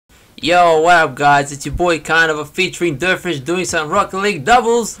Yo, what up, guys? It's your boy Khanovore featuring DerFresh doing some Rocket League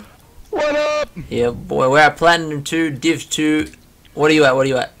doubles. What up? Yeah, boy, we're at Platinum 2, Div 2. What are you at? What are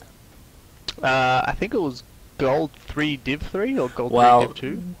you at? I think it was Gold 3 Div 3 or Gold 3 Div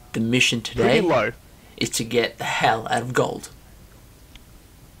 2. The mission today Pretty low. is to get the hell out of gold.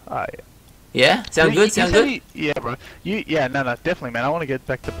 Yeah. Yeah? Sound good? Sound good? Yeah, bro. Yeah, no, definitely, man. I want to get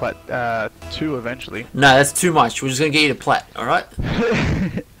back to Plat 2 eventually. No, that's too much. We're just gonna get you to Plat, alright?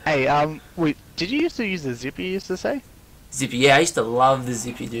 Hey, wait, did you used to use the Zippy, you used to say? Zippy, yeah, I used to love the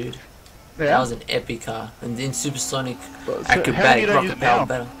Zippy, dude. Yeah. That was an epic car. And then supersonic, So acrobatic, how do you rocket power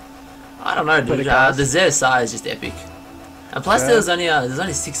battle. I don't know, dude. The cars? ZSI is just epic. And plus, there's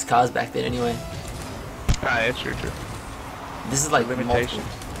only 6 cars back then anyway. Ah, yeah, true. This is like Limitation. multiple.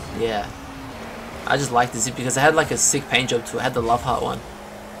 Yeah. I just like the Zip because I had like a sick paint job too. I had the Love Heart one.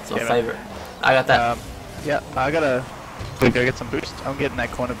 It's my favorite. I got that. Yeah, I gotta go get some boost. I'm getting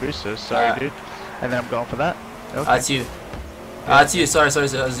that corner boost, so sorry, dude. And then I'm going for that. Okay. That's you. That's you. Sorry,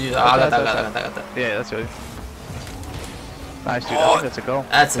 that was you. I got that. Yeah, that's you. Nice, dude. Oh, That's a goal.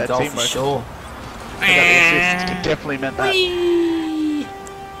 That's a goal for sure. I got the assist. It definitely meant that. Whee!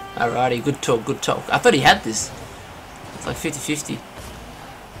 Alrighty, good talk. I thought he had this. It's like 50-50.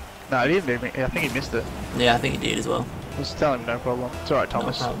 No, he didn't. I think he missed it. Yeah, I think he did as well. Just tell him no problem. It's alright,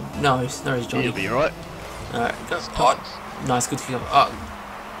 Thomas. No problem. No, he's Johnny. You'll be alright. Alright, go. Oh, nice, good kick.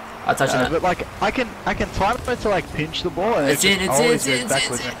 Oh, I touched it. But like, I can time it to like pinch the ball and it's in.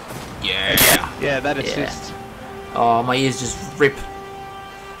 Yeah. Yeah, that assist. Oh, my ears just rip.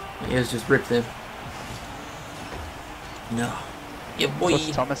 Them. No. Yeah, boy.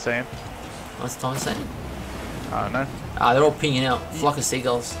 What's Thomas saying? What's Thomas saying? I don't know. Ah, they're all pinging out. Flock of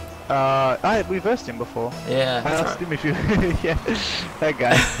seagulls. We versed him before. Yeah, I asked him if you... yeah, that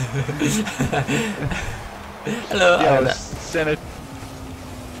guy. Hello. Yeah, send it.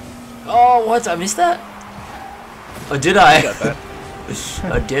 Oh, what? I missed that? Or did I? Got that.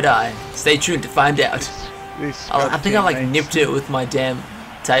 Or did I? Stay tuned to find out. I think I like nipped it with my damn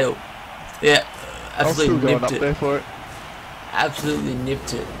tail. Yeah, absolutely nipped it. There for it. Absolutely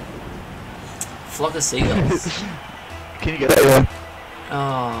nipped it. Flock of seagulls. Can you get that one?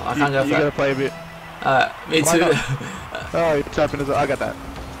 Oh, I can't go for You that. gotta play a bit. Me too. Oh, you're tapping as well. I got that.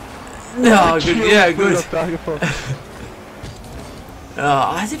 No, good. Yeah, good. As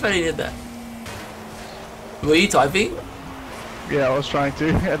if I didn't hit that. Were you typing? Yeah, I was trying to,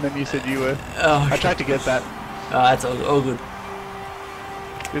 and then you said you were. Oh, okay. I tried to get that. That's all good.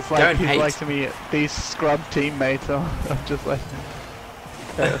 It's like he's like to me, these scrub teammates. I'm just like,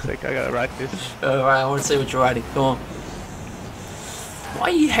 okay, I gotta write this. Alright, I want to see what you're writing. Come on. Why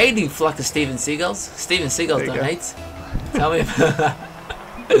are you hating Flock of Steven Seagulls? Steven Seagulls don't hate. Tell me.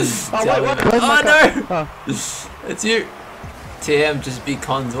 Oh no! Oh. It's you. TM, just big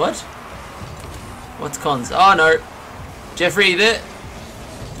cons. What? What's cons? Oh no. Jeffrey, you there?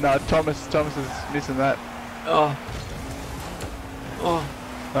 No, Thomas is missing that. Oh.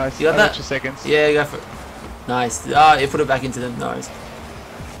 Nice. You got that? Your seconds. Yeah, go for it. Nice. Ah, you put it back into them. Nice.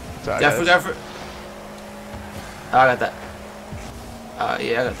 Sorry, Go for it. Oh, I got that.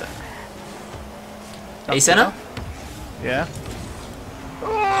 Yeah, I got that. Are you center? Yeah.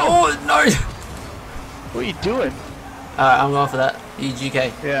 Oh no! What are you doing? I'm going for that.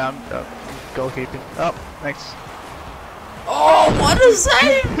 GK. Yeah, I'm goalkeeping. Oh, thanks. Oh, what a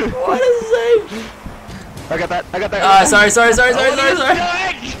save! What a save! I got that. Sorry.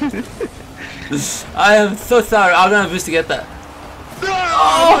 I am so sorry. I'm gonna boost to get that.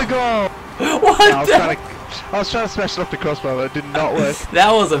 Oh my god! What? I was trying to smash it off the crossbar, but it did not work.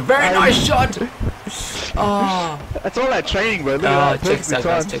 That was a very nice shot. Oh. That's all that training, bro. Look at that. Check this out,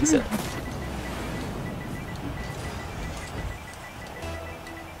 guys. Check this out.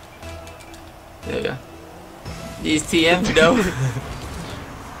 There you go. These TM, no.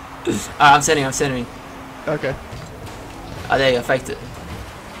 I'm sending. Okay. Oh, there you go. Faked it.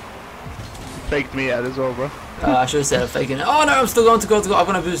 Faked me out as well, bro. I should have said I'm faking it. Oh no, I'm still going to go. I'm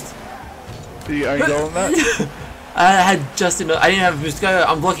gonna boost. Are you only going that? I had just enough. I didn't have a boost. Go.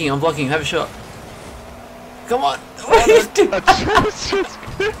 I'm blocking. Have a shot. Come on. What are you doing?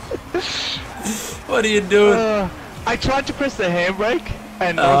 What are you doing? I tried to press the handbrake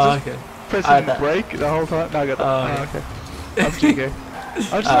and I was just pressing brake the whole time. No, I got that. Okay. I'm GK. I was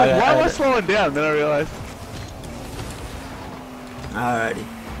just like, why am I slowing down? Then I realized. Alrighty.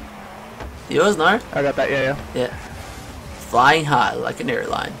 Yours, no? I got that, yeah. Flying high like an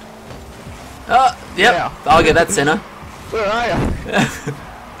airline. Oh, yep. Yeah. I'll get that center. Where are you?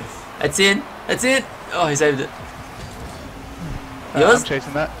 That's in. Oh, he saved it. Yours? I'm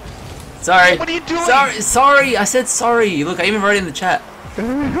chasing that. Sorry. What are you doing? Sorry. I said sorry. Look, I even wrote it in the chat.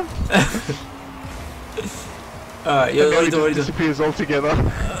 Alright, what are you doing? Disappears altogether.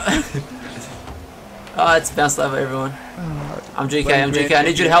 Oh, it's bounced over everyone. I'm GK, I'm GK. I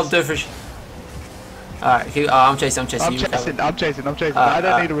need you to help DerFresh. Alright, I'm chasing you. I'm chasing. I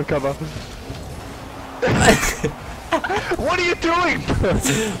don't need to recover. What are you doing?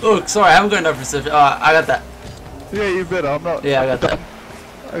 Look, sorry, I haven't got enough reception. I got that. Yeah, you better. I'm not. Yeah, I got that.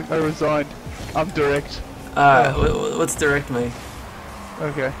 I resigned. I'm direct. Alright, what's direct mean?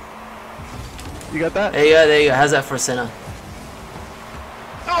 Okay. You got that? There you go. How's that for a center?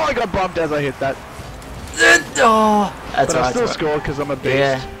 Oh, I got bumped as I hit that. Oh, that's but I still scored because I'm a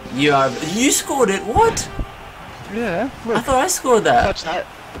beast. Yeah, you scored it. What? Yeah. Look. I thought I scored that. Touch that.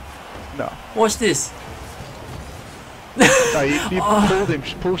 No. Watch this. No, you pulled him.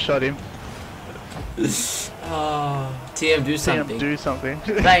 Pull shot him. Oh, TM, do something. TM, do something.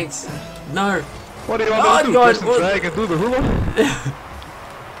 Thanks. No. What do you want to do? Press and drag and do the hula?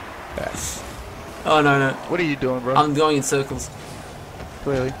 Oh no. What are you doing, bro? I'm going in circles.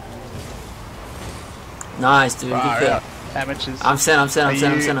 Clearly. Nice, dude. Good kill. Amateurs. I'm center.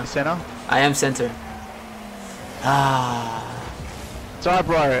 Center? I am center. Ah. It's alright,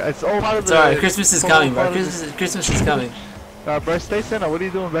 bro. It's all part of the... It's alright. Christmas is coming, bro. Christmas is coming. Bro, stay center. What are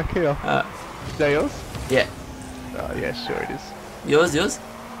you doing back here? Is that yours? Yeah. Oh, yeah, sure it is. Yours?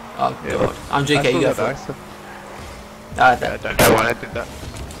 Oh, yeah, God. I'm GK. You go for it. I don't know why I did that.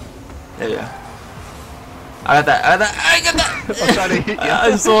 There you go. I got that. I'm trying to hit you.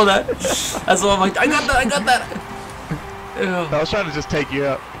 I saw that. That's why I'm like, I got that. I was trying to just take you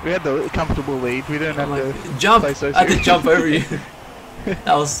out. We had the comfortable lead. We didn't have to jump. play so I had to jump over you.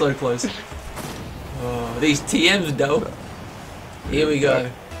 That was so close. Oh, these TMs though. Here we go.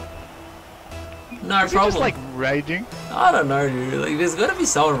 No Is problem. He just like raging? I don't know, dude. Like, there's gotta be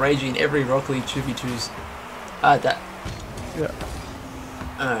someone raging in every Rock League 2v2s. I had that. Yeah.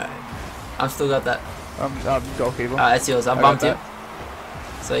 Alright. I'm still got that. I'm goalkeeper. Alright, that's yours. I bumped you.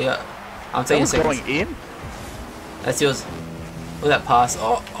 So yeah, I'm taking seconds. Going in? That's yours. Look at that pass.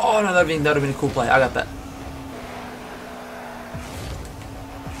 Oh no, that'd have been a cool play. I got that.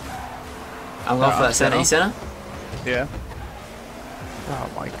 I'm going for that center. You center? Yeah. Oh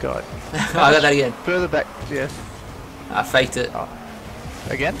my god. I got that again. Further back, yeah. I faked it. Oh.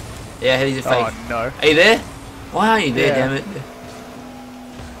 Again? Yeah, he's a fake. Oh no. Are you there? Why aren't you there, damn it?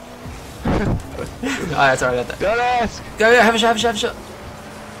 Alright, sorry, I got that. Don't ask! Go, have a shot.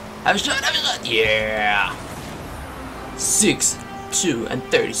 Have a shot. Yeah! 6, 2, and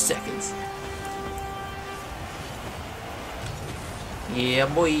 30 seconds. Yeah,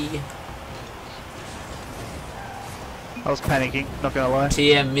 boy. I was panicking, not gonna lie.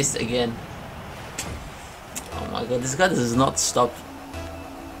 TM missed again. Oh my god, this guy does not stop.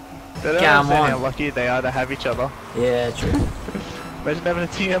 They don't understand how lucky they are to have each other. Yeah, true. Imagine having a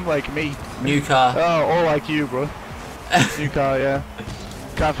TM like me. New car. Oh, or like you, bro. New car, yeah.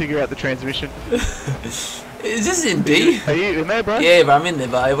 Can't figure out the transmission. Is this in D? Are you in there, bro? Yeah, but I'm in there,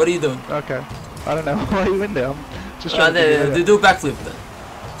 but what are you doing? Okay. I don't know. Why are you in there? I'm just trying to do a backflip then.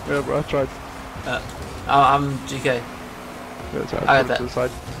 Yeah, bro, I tried. I'm GK. That's right, I got that. To the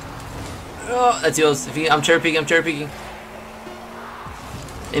side. Oh, that's yours. I'm cherry picking.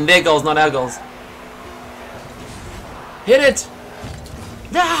 In their goals, not our goals. Hit it!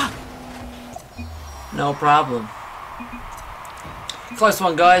 Ah! No problem. Close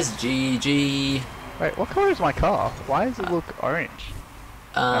one, guys. GG. Wait, what color is my car? Why does it look orange?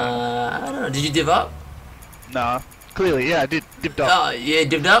 I don't know. Did you div up? Nah. Clearly, yeah, I did. Dipped up. Oh, yeah,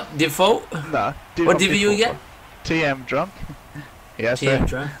 dived up? Div fault? Nah. What div are you again? TM drunk. Yes, TM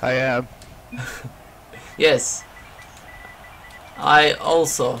drunk? I am. Yes. I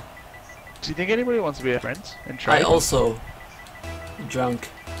also. Do you think anybody wants to be our friends and trade? I also drunk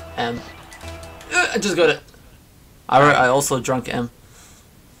am. I just got it. I wrote I also drunk am.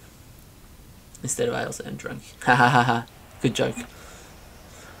 Instead of I also am drunk. Ha ha ha ha. Good joke.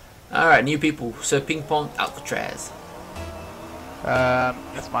 Alright, new people. So ping pong Alcatraz.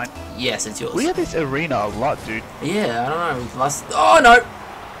 That's mine. Yes, it's yours. We had this arena a lot, dude. Yeah, I don't know. Last. Oh no!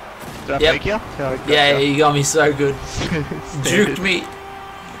 Did I fake you? Yeah, you got me so good. Juked me.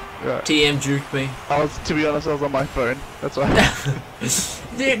 Right. TM juked me. To be honest, I was on my phone. That's why.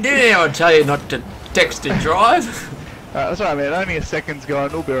 Didn't anyone tell you not to text and drive? That's right, man. Only a second's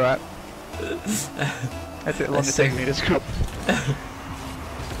gone. We'll be right. That's it. Long it takes me to screw up.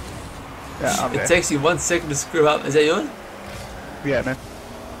 Yeah, I'm there. It takes you 1 second to screw up. Is that yours? Yeah, man.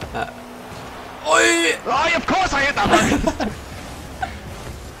 Oh, of course I hit that one!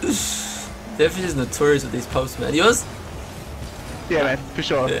 Definitely is notorious with these posts, man. Yours? Yeah, man, for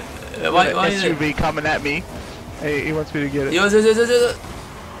sure. Yeah. Why SUV coming at me. He wants me to get it. Yours.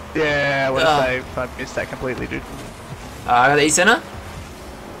 Yeah, what a save. I missed that completely, dude. I got the east center.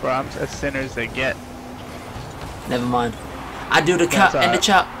 Bro, I'm as center as they get. Never mind. I do the cut and the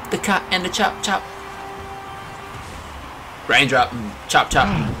chop. The cut and the chop. Raindrop. Chop.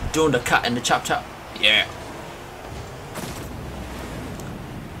 Doing the cut and the chop. Yeah.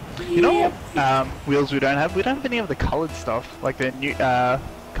 You know what wheels we don't have? We don't have any of the coloured stuff. Like the new,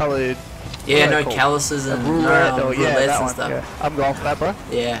 coloured... Yeah, no calluses and roulettes and stuff. Yeah. I'm going for that, bro.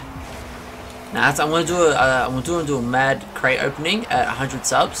 Yeah. Nah, I'm gonna do a mad crate opening at 100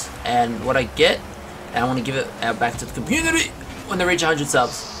 subs, and what I get, and I want to give it back to the community when they reach 100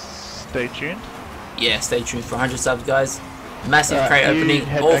 subs. Stay tuned. Yeah, stay tuned for 100 subs, guys. Massive crate opening,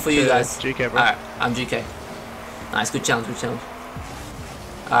 all for you guys. GK, bro. Alright, I'm GK. Nice, good challenge.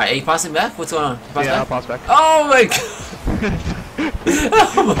 Alright, are you passing back? What's going on? I'll pass back. Oh my god!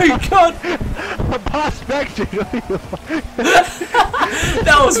 Oh my god! I passed back, dude.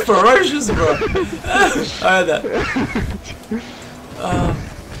 That was ferocious, bro. I heard that. Oh,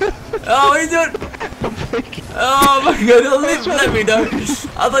 what are you doing? Oh my god, let me know.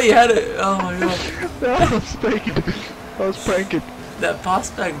 I thought you had it. Oh my god. No, I was faking. I was pranking. That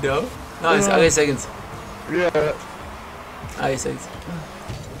pass back though. Nice, I get seconds. Yeah. I get seconds.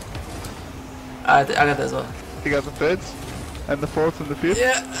 I got that as well. You got the thirds? And the fourth and the fifth?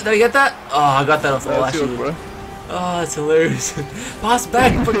 Yeah, did I get that? Oh, I got that off the last shoot. Bro. Oh, that's hilarious. Pass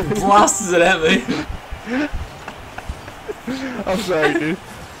back, fucking blasts it at me. I'm sorry, dude.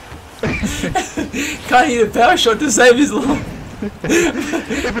 Can't hit a power shot to save his life.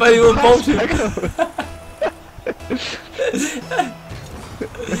 But he will bolt it.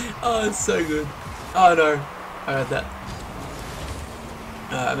 Oh, it's so good. Oh no, I got that.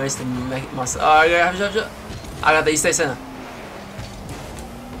 I managed to make myself. Oh, yeah, have a shot. I got the East Stay Center.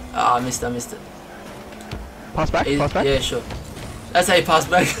 Oh, I missed it. Pass back? Pass back? Yeah, sure. That's how you pass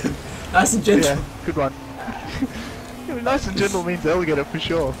back. Nice and gentle. Yeah, good one. Nice and gentle means they'll get it for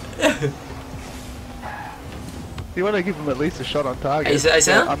sure. You want to give them at least a shot on target.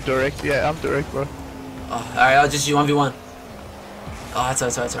 Yeah, I'm direct. Yeah, I'm direct, bro. Oh, alright, I'll just do 1v1. Oh, that's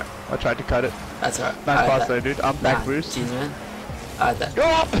alright. I tried to cut it. That's alright. Nice pass though, dude. I'm back boost. Jeez, man. Alright, that.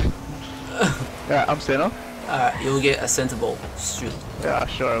 Alright, I'm center. Alright, you'll get a center ball. Shoot. Yeah,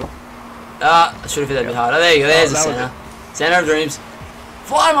 sure. I should have hit that a bit harder. There you go, there's the center. Center of dreams.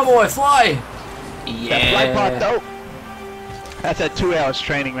 Fly, my boy, fly! Yeah. That flight part, though. That's that 2 hours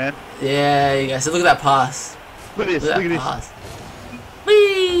training, man. Yeah, you guys. So look at that pass. Look at this, look at this. Pass.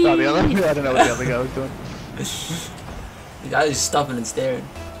 Whee! Oh, the other? I don't know what the other guy was doing. The guy is stopping and staring.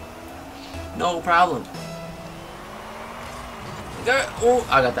 No problem. Go. Oh,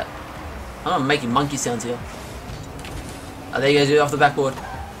 I got that. I'm making monkey sounds here. Oh, there you go, dude, off the backboard.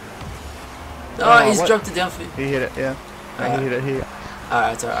 Oh, he's dropped it down for you. He hit it, yeah. Right. He hit it here.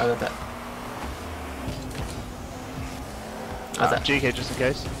 Alright, it's alright, I got that. GK just in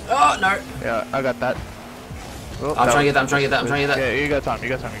case. Oh, no. Yeah, I got that. Oh, I'm trying to get that. Yeah, you got time.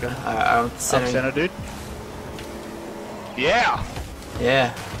 Alright, I'm centering. I'm center, dude. Yeah!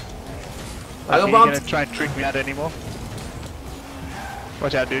 Yeah. I got bumped. You're gonna try and trick me out anymore?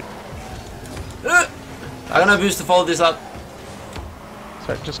 Watch out, dude. I got no boost to follow this up.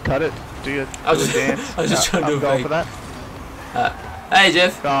 So just cut it. Do your dance. I was just trying to do a fake. For that. Hey,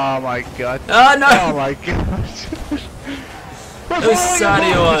 Jeff. Oh my god. Oh no! Oh my gosh. It was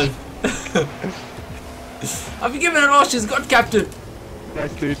Sadio one. I've been given an all. She's got captain.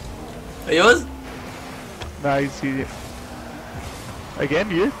 Nice, dude. Are yours? No, he's here. Again,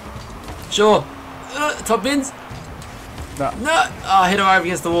 you? Sure. Top bins? No. No. Oh, I hit her over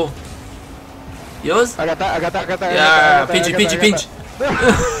against the wall. Yours? I got that. Yeah, pinch.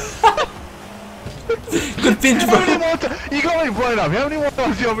 Good pinch, bro. You got me blown up. How many more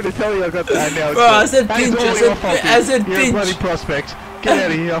times do you want me to tell you I got that now? Bro, I said pinch. I said pinch. You're a bloody prospect. Get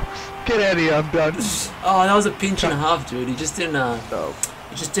out of here. Get out of here. I'm done. Oh, that was a pinch and a half, dude. He just didn't.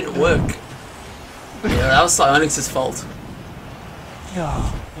 It just didn't work. Yeah, that was Psyonix's fault.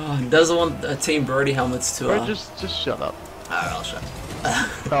 Oh, he doesn't want Team Brody helmets to. Bro, just shut up. Alright, I'll shut.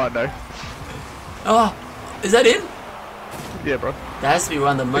 Oh no. Oh, is that in? Yeah, bro. That has to be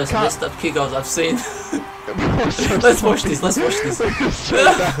one of the most messed up kickoffs I've seen. Let's watch this.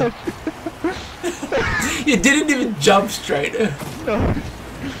 You didn't even jump straight. No.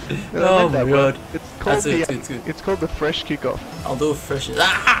 Oh my god. It's called the fresh kickoff. I'll do a fresh.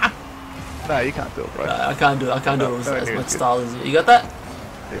 Ah! No, you can't do it, bro. I can't do it. As much style as you. You got that?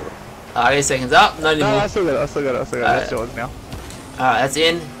 Yeah. 8 seconds up. Not anymore. No, I still got it. That's yours now. Alright, that's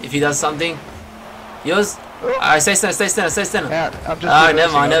in. If he does something. Yours? Alright, stay center. Yeah, I'm just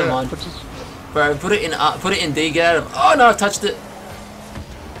never mind. Bro, put it in D, get out of... Oh no, I touched it.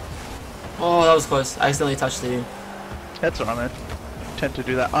 Oh, that was close. I accidentally touched it. That's alright, man. Tend to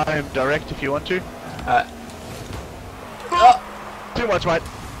do that. I am direct if you want to. Alright. Oh. Too much, mate.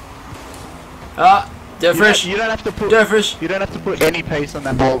 DerFresh. You don't have to put... DerFresh. You don't have to put any pace on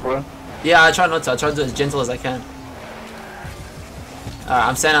that ball, bro. Yeah, I try not to. I try to do it as gentle as I can. Alright,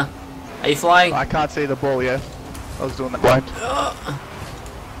 I'm center. Are you flying? I can't see the ball, yeah. I was doing that blind.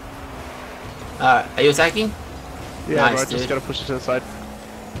 Alright, are you attacking? Yeah, nice, bro, dude. just gotta push it to the side.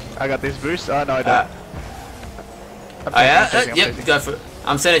 I got this boost. Oh, no, I don't. Oh, yeah? Yep, go for it.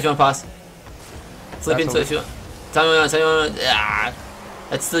 I'm center if you want to pass. Flip into it if you want. Tell me when you want. Ah,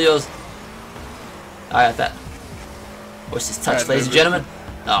 that's still yours. I got that. Watch this touch, ladies and gentlemen.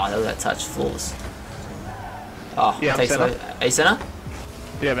 Oh, that was that touch. Flawless. Oh, yeah, takes away. Are you center?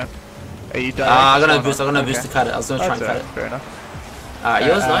 Yeah, man. Are you done? I got no boost. I got no boost to cut it. I was gonna try and cut it. Fair enough. Alright,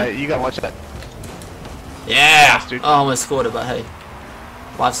 yours, no? You gotta watch that. Yeah! Oh, I almost scored it, but hey.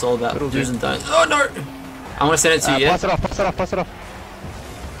 Life's all about do's and don'ts. Oh no! I'm gonna send it to you, yeah? Pass it off, pass it off, pass it off.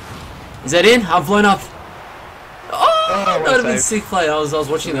 Is that in? I've blown up. Oh, that would have been safe. sick play. I was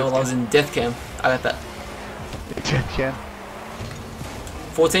watching that while I was in death cam. I got that. Death cam.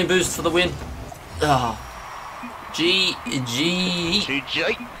 14 boost for the win. Oh. GG.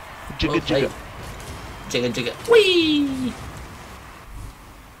 GG. Well Jigga. Jigga. Whee!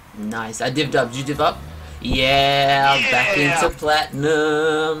 Nice. I dived up. Did you div up? Yeah, back into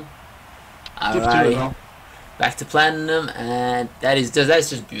platinum. Alright. Back to platinum, and that's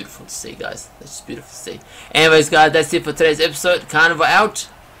just beautiful to see, guys. That's just beautiful to see. Anyways, guys, that's it for today's episode. Khanovore out.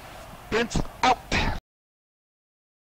 Prince.